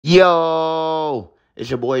Yo, it's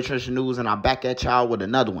your boy Trisha News, and I'm back at y'all with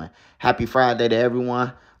another one. Happy Friday to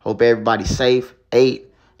everyone. Hope everybody's safe,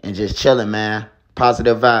 ate, and just chilling, man.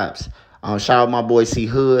 Positive vibes. Shout out my boy C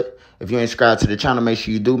Hood. If you ain't subscribed to the channel, make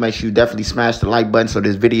sure you do. Make sure you definitely smash the like button so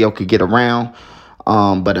this video could get around.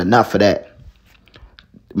 But enough of that.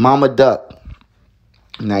 Mama Duck.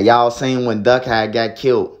 Now y'all seen when Duck had got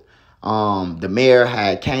killed. The mayor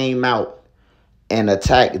had came out and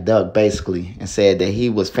attacked Duck basically and said that he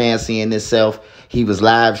was fancying himself. He was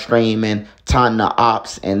live streaming, taunting the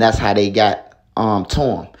ops, and that's how they got to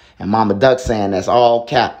him. And Mama Duck saying that's all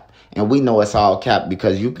cap. And we know it's all cap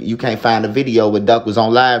because you can't find a video where Duck was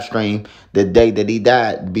on live stream the day that he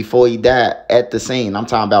died, before he died at the scene. I'm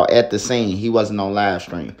talking about at the scene. He wasn't on live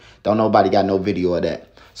stream. Don't nobody got no video of that.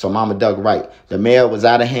 So Mama Duck right. The mayor was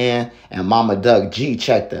out of hand and Mama Duck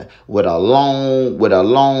G-checked her with a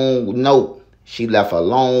long note. She left a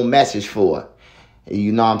long message for her.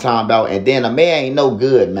 You know what I'm talking about? And then the mayor ain't no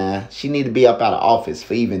good, man. She need to be up out of office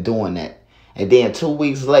for even doing that. And then 2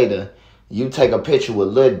 weeks later, you take a picture with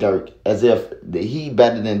Lil Durk as if he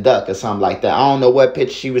better than Duck or something like that. I don't know what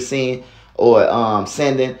picture she was seeing or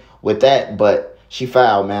sending with that, but she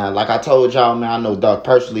foul, man. Like I told y'all, man, I know Duck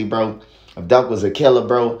personally, bro. If Duck was a killer,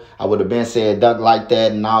 bro, I would have been said Duck like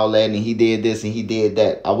that and all that, and he did this and he did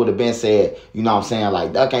that. I would have been said, you know what I'm saying,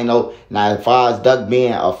 like Duck ain't no. Now, as far as Duck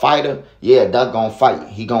being a fighter, yeah, Duck gonna fight.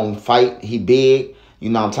 He gonna fight. He big. You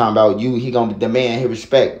know what I'm talking about? He gonna demand his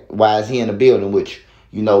respect. Why is he in the building with you?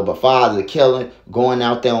 You know, but far as a killer, going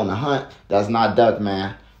out there on the hunt, that's not Duck,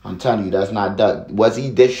 man. I'm telling you, that's not Duck. Was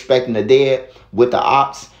he disrespecting the dead with the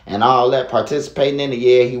ops and all that, participating in it?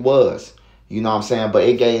 Yeah, he was. You know what I'm saying? But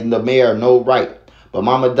it gave the mayor no right. But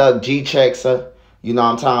Mama Duck G-checks her. You know what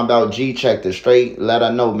I'm talking about? G-checked her straight. Let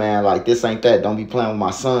her know, man, like, this ain't that. Don't be playing with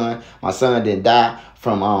my son. My son didn't die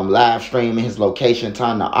from live streaming his location,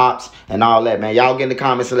 telling the ops and all that, man. Y'all get in the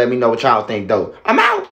comments and let me know what y'all think, though. I'm out.